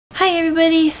Hi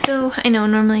everybody! So I know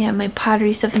normally I have my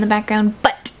pottery stuff in the background,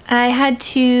 but I had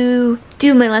to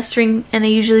do my lustering, and I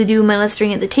usually do my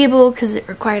lustering at the table because it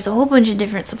requires a whole bunch of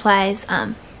different supplies,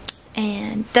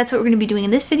 and that's what we're going to be doing in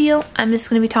this video. I'm just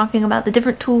going to be talking about the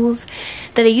different tools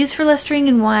that I use for lustering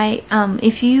and why.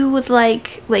 If you would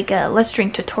like a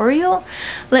lustering tutorial,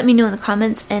 let me know in the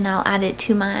comments and I'll add it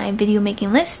to my video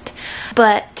making list.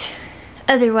 But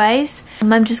otherwise,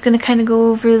 I'm just going to kind of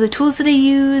go over the tools that I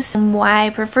use and why I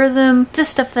prefer them, just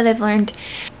stuff that I've learned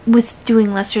with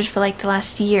doing lusters for like the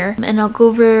last year. And I'll go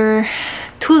over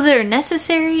tools that are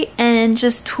necessary and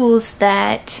just tools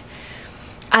that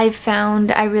I've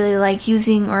found I really like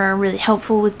using or are really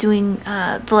helpful with doing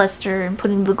the luster and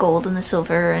putting the gold and the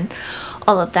silver and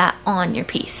all of that on your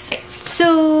piece.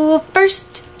 So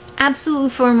first, absolutely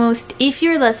foremost, if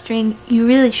you're lustering, you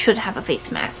really should have a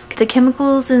face mask. The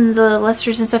chemicals in the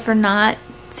lusters and stuff are not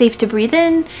safe to breathe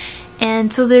in,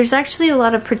 and so there's actually a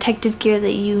lot of protective gear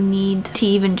that you need to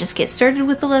even just get started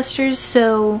with the lusters.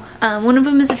 So one of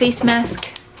them is a face mask.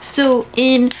 So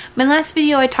in my last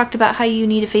video I talked about how you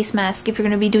need a face mask if you're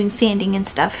going to be doing sanding and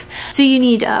stuff. So you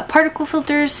need particle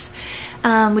filters,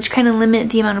 which kind of limit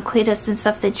the amount of clay dust and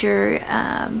stuff that you're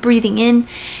breathing in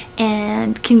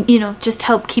and can, you know, just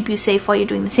help keep you safe while you're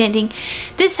doing the sanding.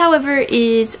 This, however,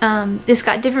 is it's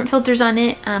got different filters on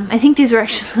it. I think these were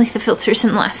actually the filters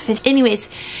in the last video. Anyways,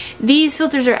 these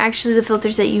filters are actually the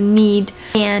filters that you need,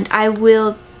 and I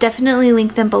will definitely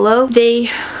link them below. They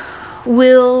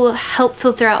will help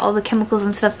filter out all the chemicals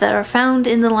and stuff that are found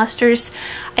in the lusters.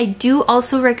 I do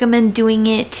also recommend doing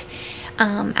it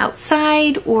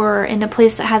outside or in a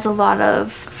place that has a lot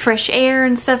of fresh air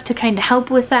and stuff to kind of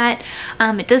help with that.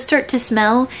 It does start to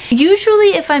smell.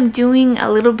 Usually if I'm doing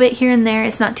a little bit here and there,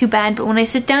 it's not too bad, but when I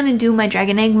sit down and do my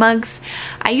dragon egg mugs,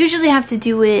 I usually have to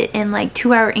do it in like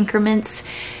 2-hour increments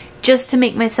just to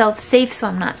make myself safe so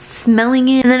I'm not smelling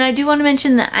it. And then I do want to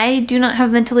mention that I do not have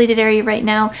a ventilated area right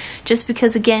now, just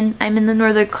because, again, I'm in the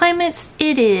northern climates.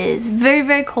 It is very,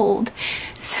 very cold.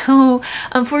 So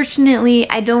unfortunately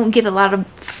I don't get a lot of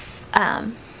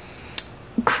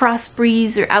cross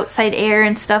breeze or outside air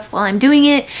and stuff while I'm doing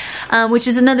it, which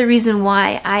is another reason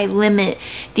why I limit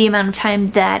the amount of time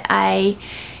that I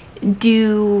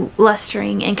do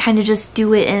lustering and kind of just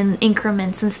do it in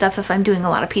increments and stuff if I'm doing a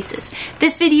lot of pieces.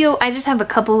 This video, I just have a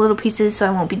couple little pieces, so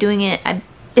I won't be doing it.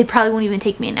 It probably won't even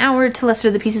take me an hour to luster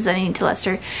the pieces that I need to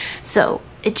luster, so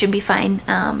it should be fine.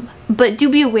 But do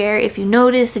be aware if you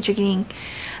notice that you're getting,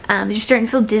 you're starting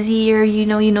to feel dizzy, or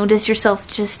you notice yourself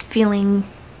just feeling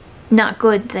not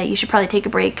good, that you should probably take a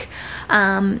break,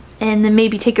 and then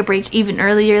maybe take a break even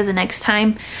earlier the next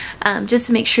time, just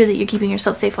to make sure that you're keeping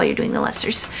yourself safe while you're doing the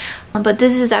lusters. But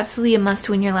this is absolutely a must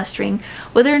when you're lustering.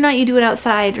 Whether or not you do it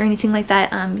outside or anything like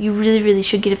that, you really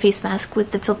should get a face mask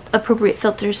with the appropriate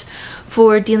filters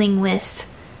for dealing with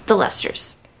the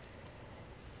lusters.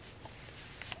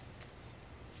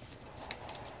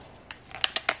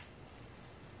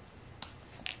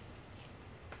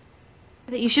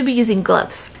 That you should be using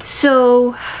gloves.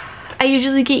 So I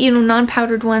usually get,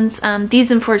 non-powdered ones. These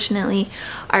unfortunately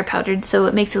are powdered, so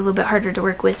it makes it a little bit harder to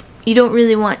work with. You don't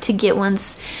really want to get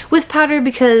ones with powder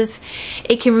because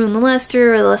it can ruin the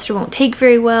luster, or the luster won't take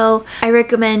very well. I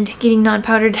recommend getting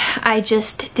non-powdered. I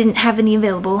just didn't have any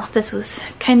available. This was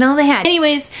kind of all they had.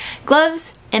 Anyways,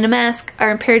 gloves and a mask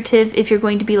are imperative if you're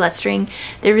going to be lustering.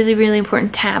 They're really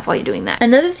important to have while you're doing that.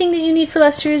 Another thing that you need for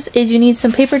lusters is you need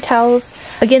some paper towels.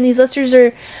 Again, these lusters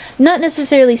are not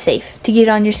necessarily safe to get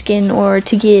on your skin or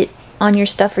to get on your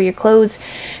stuff or your clothes.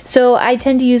 So I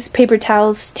tend to use paper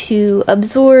towels to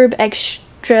absorb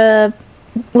extra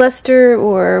luster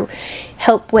or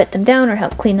help wet them down or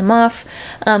help clean them off.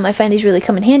 I find these really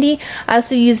come in handy. I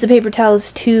also use the paper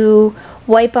towels to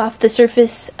wipe off the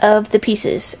surface of the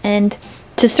pieces. And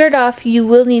to start off, you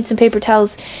will need some paper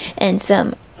towels and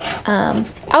some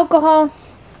alcohol.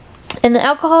 And the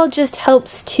alcohol just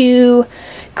helps to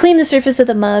clean the surface of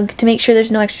the mug to make sure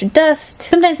there's no extra dust.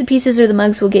 Sometimes the pieces or the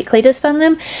mugs will get clay dust on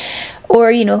them,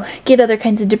 or get other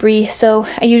kinds of debris. So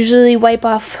I usually wipe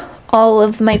off all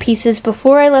of my pieces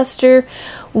before I luster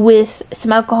with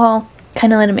some alcohol,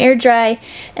 kind of let them air dry,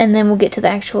 and then we'll get to the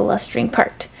actual lustering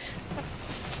part.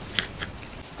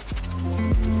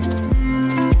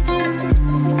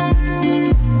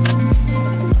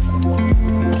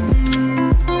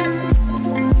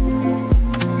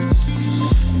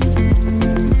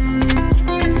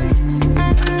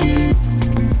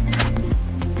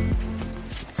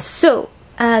 So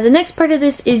the next part of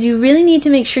this is you really need to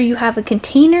make sure you have a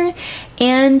container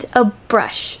and a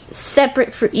brush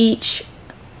separate for each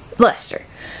luster.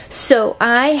 So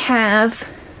I have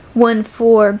one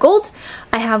for gold,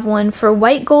 I have one for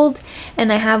white gold,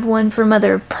 and I have one for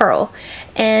mother of pearl.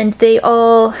 And they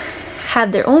all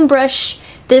have their own brush.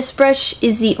 This brush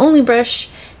is the only brush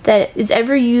that is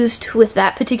ever used with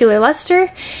that particular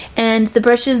luster, and the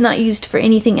brush is not used for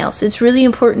anything else. It's really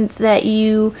important that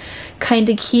you kind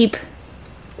of keep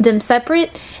them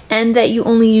separate and that you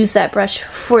only use that brush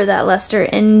for that luster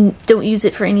and don't use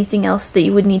it for anything else that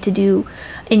you would need to do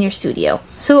in your studio.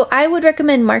 So I would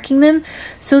recommend marking them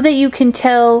so that you can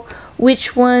tell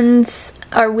which ones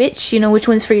are which, you know, which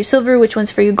one's for your silver, which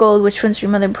one's for your gold, which one's for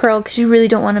your mother of pearl, because you really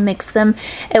don't want to mix them.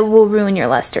 It will ruin your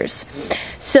lusters.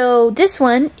 So this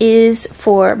one is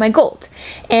for my gold,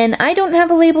 and I don't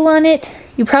have a label on it.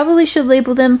 You probably should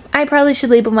label them. I probably should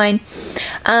label mine.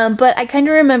 But I kind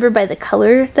of remember by the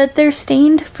color that they're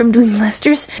stained from doing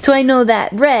lusters. So I know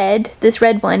that red, this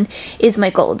red one, is my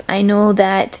gold. I know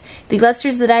that the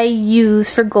lusters that I use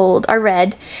for gold are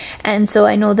red. And so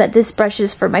I know that this brush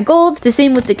is for my gold. The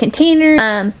same with the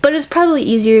container. But it's probably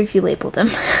easier if you label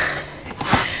them.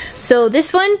 So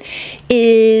this one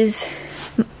is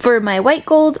for my white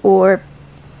gold, or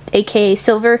aka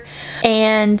silver,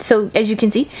 and so as you can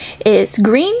see it's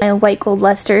green. My white gold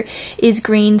luster is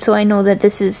green, so I know that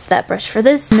this is that brush for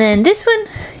this. And then this one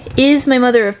is my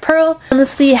mother of pearl.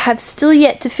 Honestly, I have still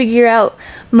yet to figure out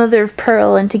mother of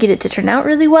pearl and to get it to turn out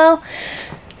really well,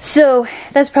 so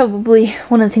that's probably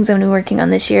one of the things I'm going to be working on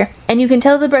this year. And you can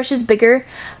tell the brush is bigger.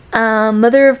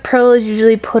 Mother of pearl is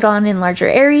usually put on in larger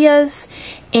areas,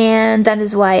 and that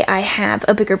is why I have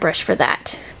a bigger brush for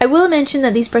that. I will mention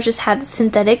that these brushes have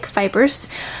synthetic fibers.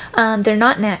 They're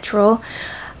not natural,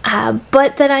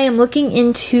 but that I am looking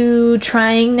into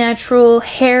trying natural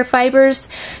hair fibers,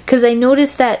 because I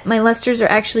noticed that my lusters are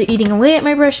actually eating away at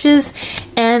my brushes,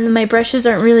 and my brushes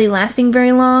aren't really lasting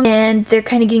very long, and they're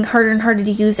kind of getting harder and harder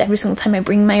to use every single time I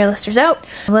bring my lusters out.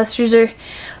 My lusters are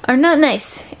not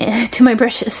nice to my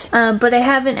brushes, but I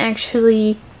haven't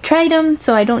actually tried them,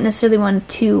 so I don't necessarily want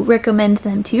to recommend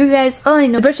them to you guys. All I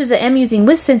know, the brushes that I'm using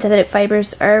with synthetic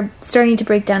fibers are starting to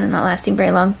break down and not lasting very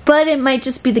long, but it might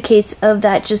just be the case of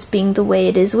that just being the way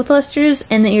it is with lusters,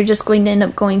 and that you're just going to end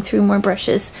up going through more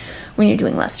brushes when you're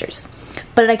doing lusters,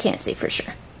 but I can't say for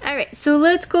sure. Alright, so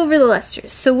let's go over the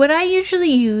lusters. So what I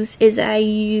usually use is I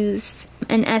use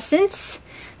an essence.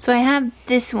 So I have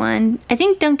this one. I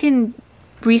think Duncan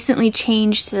recently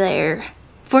changed their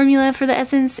formula for the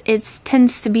essence. It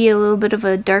tends to be a little bit of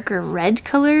a darker red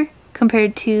color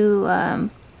compared to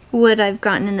what I've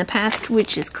gotten in the past,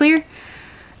 which is clear.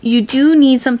 You do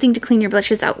need something to clean your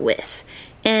blushes out with,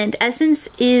 and essence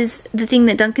is the thing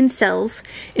that Duncan sells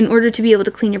in order to be able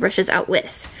to clean your brushes out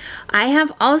with. I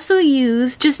have also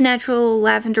used just natural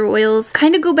lavender oils.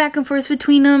 Kind of go back and forth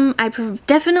between them. I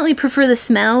definitely prefer the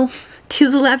smell to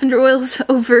the lavender oils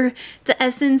over the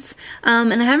essence,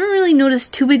 and I haven't really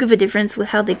noticed too big of a difference with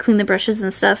how they clean the brushes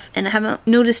and stuff, and I haven't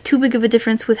noticed too big of a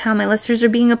difference with how my lusters are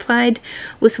being applied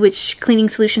with which cleaning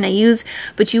solution I use.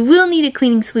 But you will need a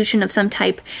cleaning solution of some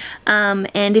type,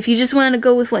 and if you just want to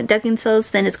go with what Duncan sells,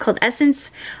 then it's called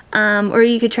essence, or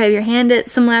you could try your hand at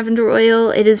some lavender oil.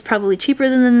 It is probably cheaper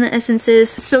than the essences.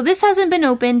 So this hasn't been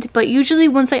opened, but usually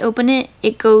once I open it,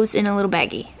 it goes in a little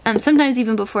baggie. Sometimes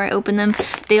even before I open them,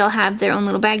 they all have their own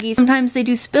little baggies. Sometimes they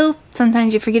do spill,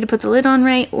 sometimes you forget to put the lid on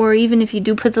right, or even if you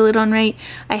do put the lid on right,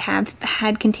 I have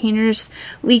had containers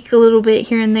leak a little bit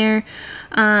here and there.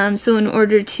 So in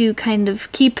order to kind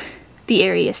of keep the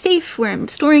area safe where I'm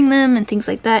storing them and things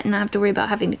like that, and not have to worry about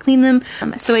having to clean them,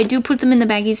 so I do put them in the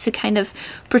baggies to kind of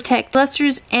protect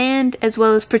lusters, and as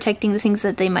well as protecting the things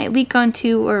that they might leak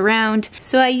onto or around.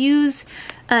 So I use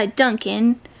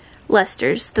Duncan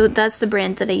lusters, though that's the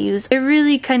brand that I use. They're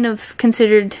really kind of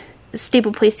considered a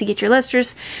staple place to get your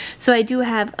lusters. So I do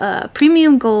have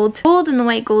premium gold and the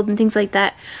white gold and things like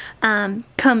that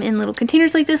come in little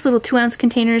containers like this, little 2-ounce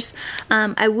containers.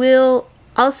 I will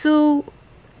also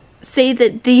say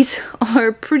that these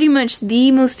are pretty much the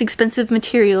most expensive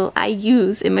material I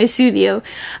use in my studio.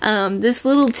 This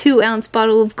little 2-ounce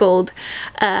bottle of gold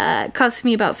cost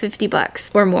me about 50 bucks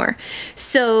or more.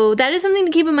 So that is something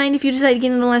to keep in mind if you decide to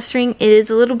get into lustering. It is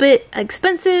a little bit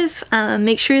expensive.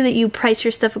 Make sure that you price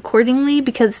your stuff accordingly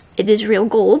because it is real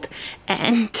gold.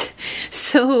 And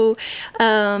so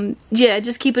yeah,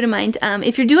 just keep it in mind.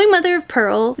 If you're doing mother of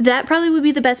pearl, that probably would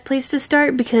be the best place to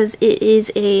start because it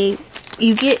is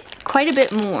you get quite a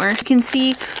bit more, you can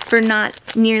see, for not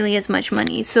nearly as much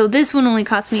money. So this one only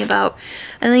cost me about,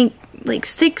 I think, like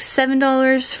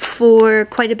 $6-7 for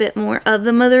quite a bit more of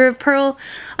the mother of pearl.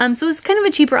 So it's kind of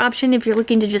a cheaper option if you're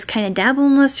looking to just kind of dabble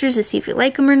in lusters to see if you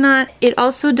like them or not. It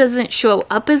also doesn't show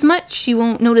up as much. You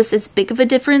won't notice as big of a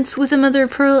difference with the mother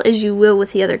of pearl as you will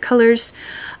with the other colors.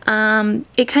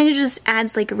 It kind of just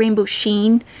adds like a rainbow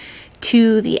sheen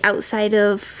to the outside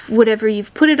of whatever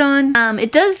you've put it on.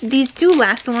 These do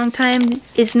last a long time.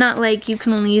 It's not like you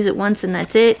can only use it once and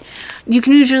that's it. You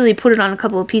can usually put it on a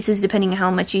couple of pieces depending on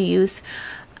how much you use.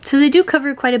 So they do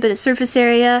cover quite a bit of surface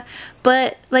area,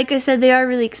 but like I said, they are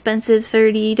really expensive,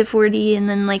 30 to 40 and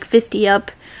then like 50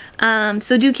 up.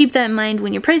 So do keep that in mind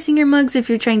when you're pricing your mugs. If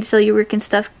you're trying to sell your work and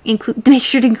stuff, make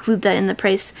sure to include that in the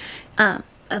price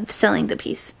of selling the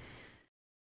piece.